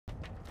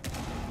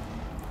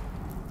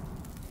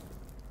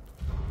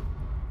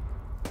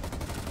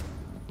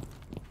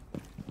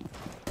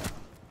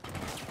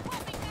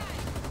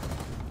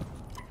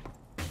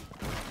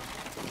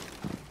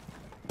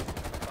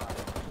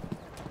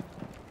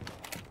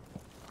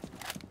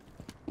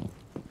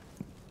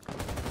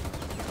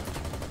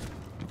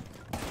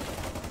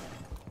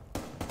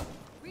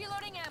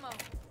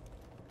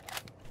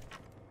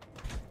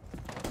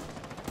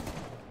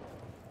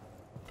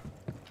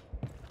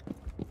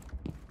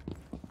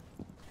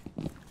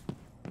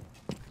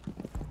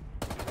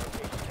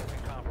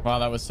Wow,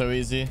 that was so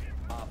easy.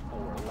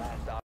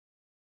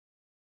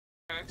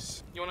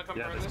 You wanna come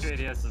yeah, burn this this?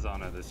 2 ADS is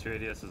on it. This 2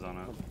 ADS is on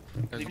it.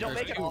 If you don't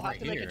make it, I'll have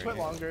to make it twit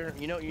longer.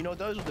 You know what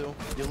those will do.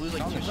 You'll lose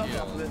like 2 subs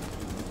off of it.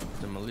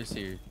 The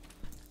Malusi.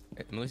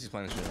 Malusi's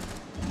playing this shit.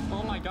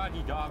 Oh my god,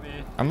 he got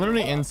me. I'm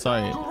literally in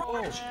sight.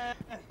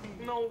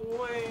 No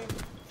way.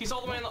 He's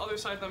all the way on the other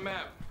side of the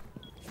map.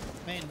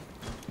 Main.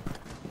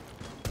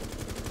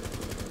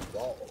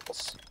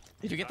 Walls.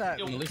 Did you get that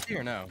Malusi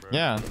or no?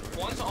 Yeah.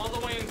 One's all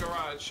the way in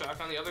garage, Shawk,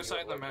 on the other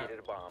side of the map.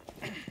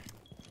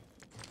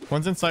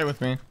 One's in sight with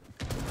me.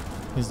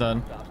 He's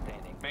dead.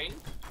 Main?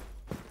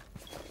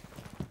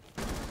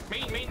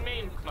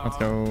 Main. Let's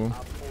go.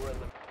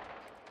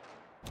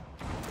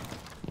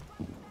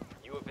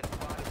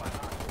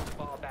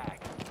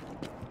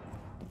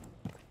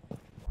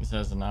 He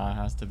says, nah, it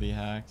has to be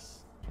hacks.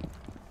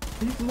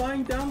 He's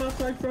lying down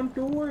outside front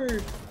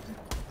door.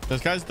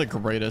 This guy's the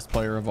greatest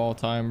player of all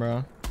time,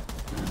 bro.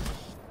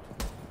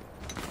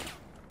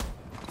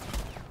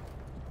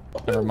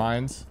 Never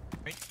mind.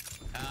 Damn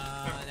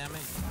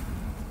it.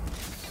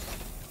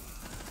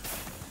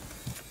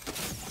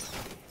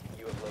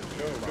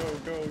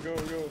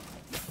 Go.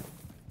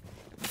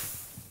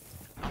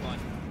 I'm on.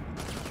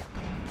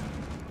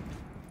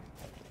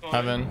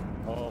 Heaven.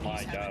 Oh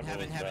my god.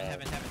 Heaven.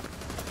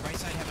 Right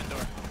side heaven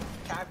door.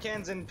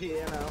 Capcans and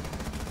piano.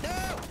 No!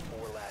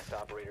 4 last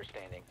operator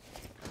standing.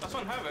 That's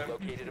one heaven.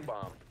 Located a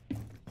bomb.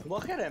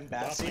 Look at him,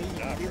 Bassy. You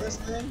see this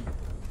thing?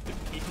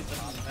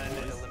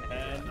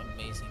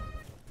 Amazing.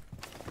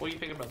 What do you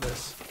think about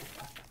this?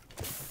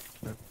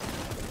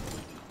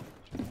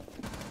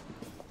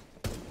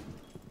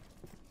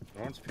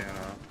 No one's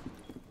piano.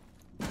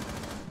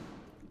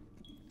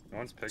 No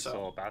one's pixel.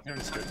 So-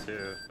 Bathroom's good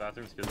too.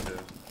 Bathroom's good too.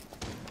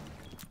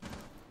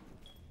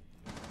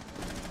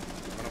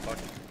 What a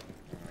bucket.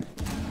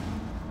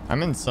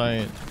 I'm in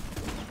sight.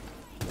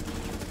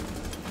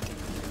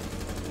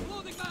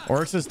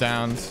 Oryx is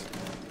down.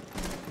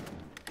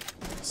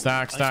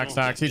 Stacks.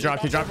 He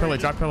dropped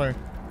pillar.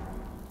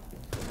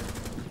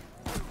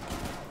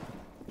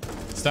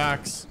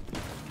 Stacks.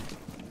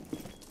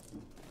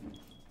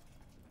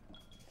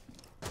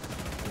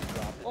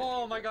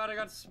 Oh my god, I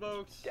got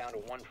smoked. Down to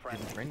 1 friend.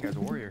 Rain guy's a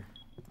warrior.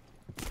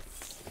 I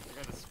think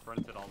I just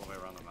sprinted all the way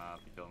around the map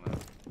to kill him. 1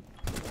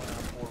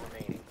 on 4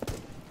 remaining.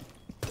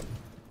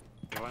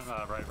 He went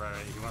right.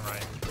 He went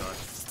right.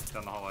 Josh.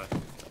 Down the hallway.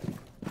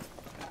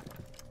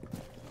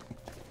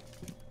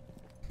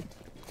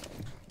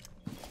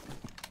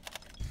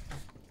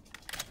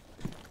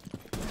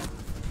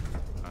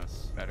 Nice.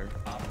 Better.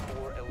 Op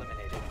 4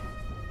 eliminated.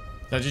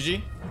 Is that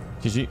GG?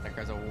 GG. That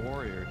guy's a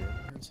warrior, dude.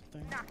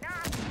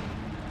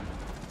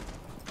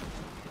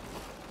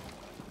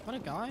 What a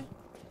guy.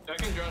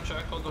 Check and drone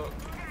check, hold up.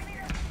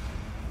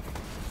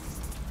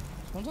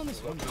 One's on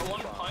this one.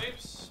 One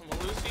pipes,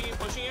 Malusi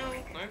pushing you,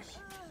 nice.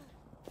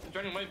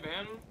 Joining white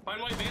van.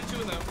 Find white van,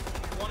 2 of them.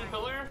 One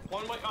pillar,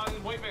 one white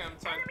on white van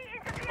side.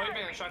 White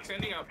van, Shawk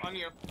standing up on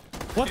you.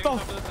 What Standing the? top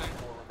of the thing.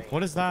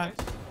 What is that?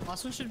 Nice.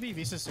 Last one should be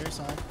Visa Series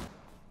side.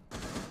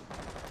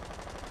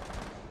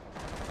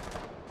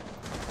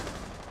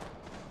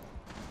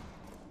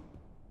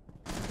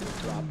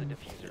 Drop the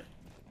diffuser.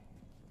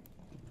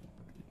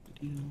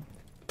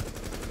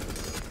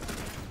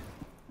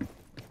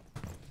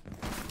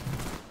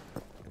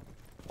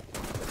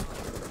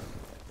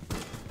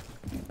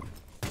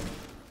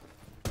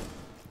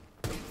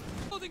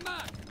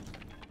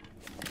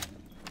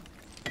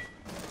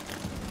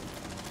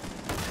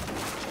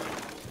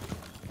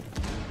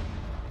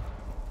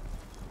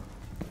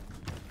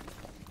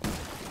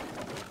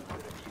 The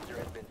diffuser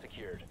has been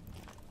secured.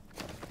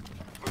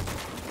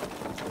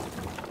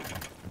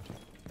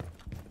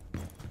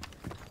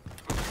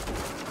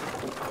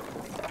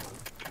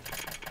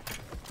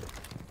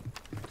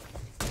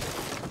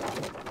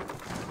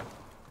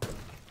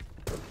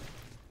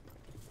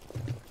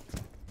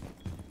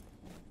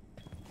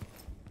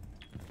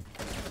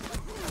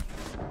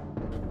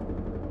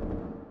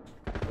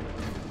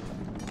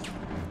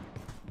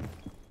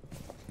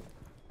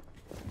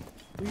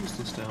 We used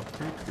to style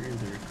per career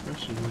the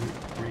requested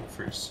rate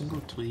for a single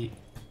tweet,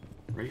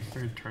 rate for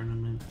a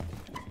tournament,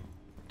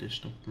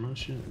 additional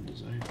promotion, and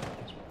desired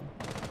balance.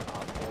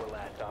 Op 4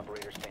 last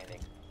operator standing.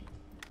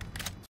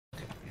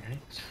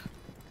 Alright.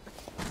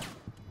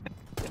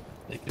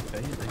 They could pay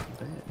it.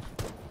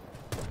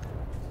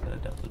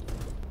 That definitely.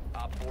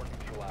 Op 4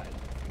 neutralized.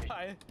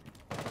 Hi.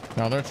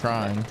 No, they're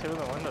trying. 2 of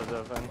the windows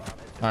open.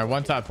 Alright,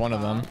 one tap one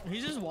of them.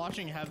 He's just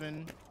watching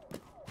heaven.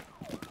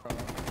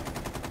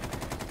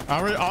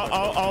 I'll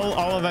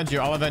avenge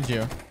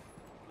you.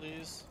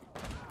 Please.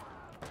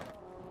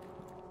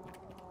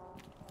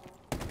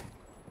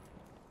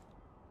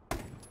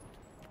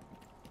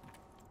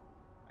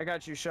 I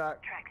got you,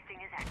 Shawk.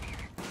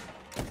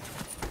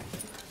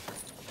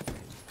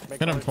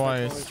 Hit him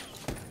twice.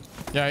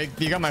 Yeah,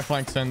 you got my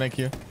flanks in, thank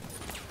you.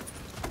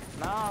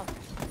 Nah.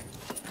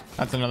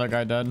 That's another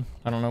guy dead.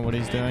 I don't know what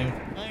he's doing.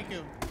 Thank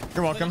you.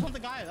 You're welcome. That's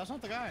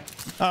not the guy.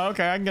 Oh,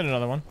 okay, I can get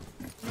another one.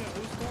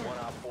 One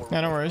Op 4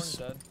 Yeah, no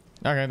worries.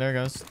 Okay, there he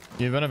goes.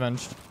 You've been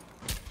avenged.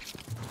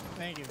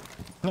 Thank you.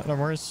 No, no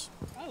worries.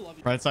 I love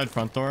you. Right side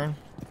front door.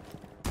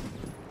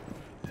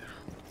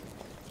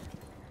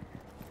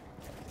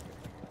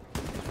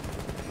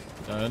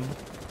 Dead.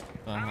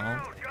 The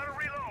hell?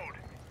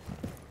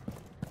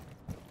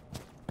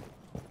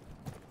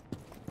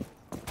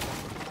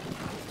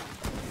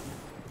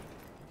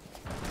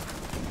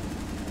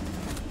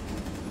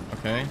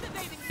 Okay.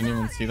 Can you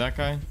even see that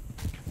guy?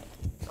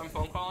 I'm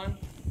phone calling.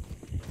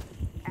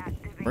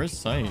 Where's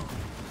sight?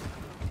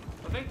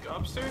 I think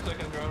upstairs I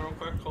can drone real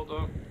quick. Hold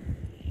up.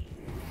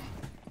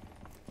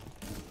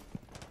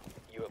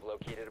 You have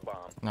located a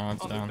bomb. No,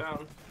 it's I'll down.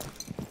 down.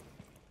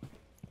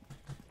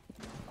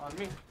 On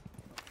me.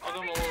 I'll do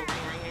my little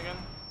ring again.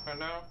 Right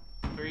now.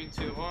 3,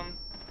 2, 1.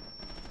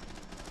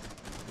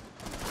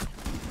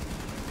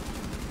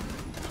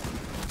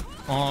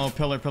 Oh,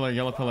 pillar,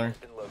 yellow pillar. Has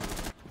been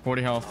located.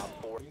 40 health.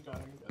 Op 4 You got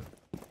it, you got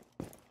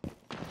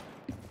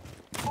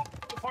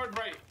it. Hard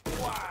right.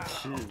 Wow.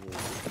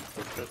 Jesus.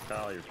 Look at this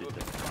pal you're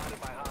beating.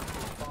 spotted by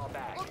hostiles. Fall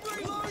back.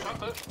 Shot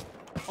that.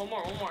 One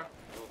more, one more.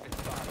 You have been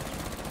spotted.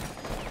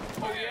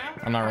 Oh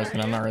yeah? I'm not risking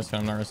it. I'm not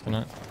risking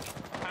it.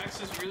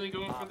 Axe is really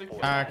going for the kill.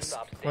 Axe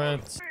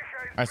quits.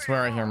 I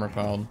swear I hear him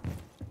repelled.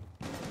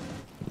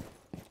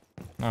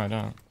 No, I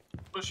don't.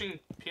 Pushing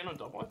piano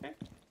double, I think.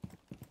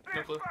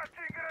 No clue.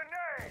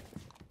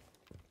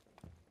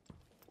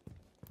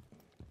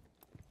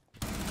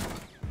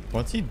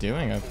 What's he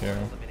doing up here?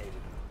 Eliminated.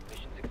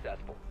 Mission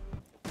successful.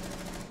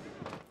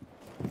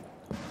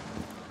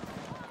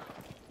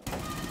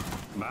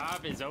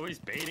 Mob is always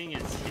baiting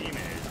his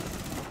teammates.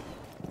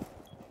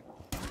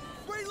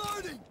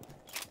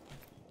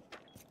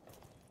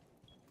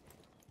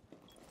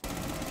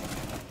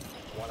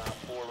 One op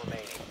 4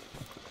 remaining.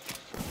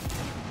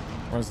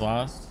 Where's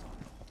last?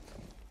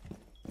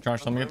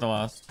 Josh, let me get the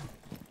last.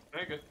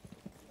 Very good.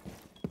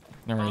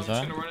 No, where I'm is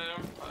just that? gonna run at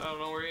him. I don't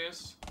know where he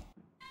is.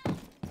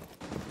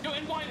 Yo,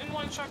 in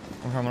wine, Shawk.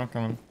 I'm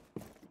coming.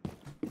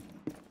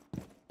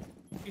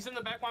 He's in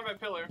the back wine by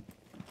pillar.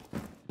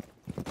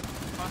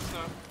 Last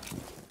snow.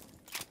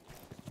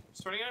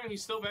 Starting at him,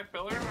 he's still back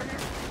pillar right here.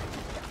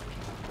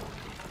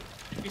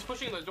 He's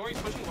pushing the door,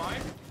 he's pushing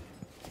wide.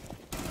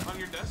 On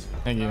your desk.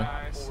 Thank you.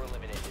 Nice. 4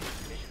 eliminated.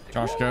 Mission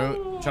Josh,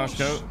 go. Josh,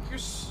 go.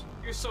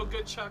 You're so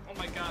good, Chuck. Oh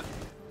my god.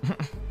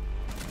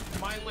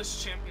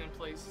 Mindless champion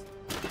plays.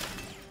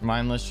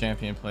 Mindless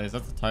champion plays.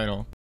 That's the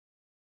title.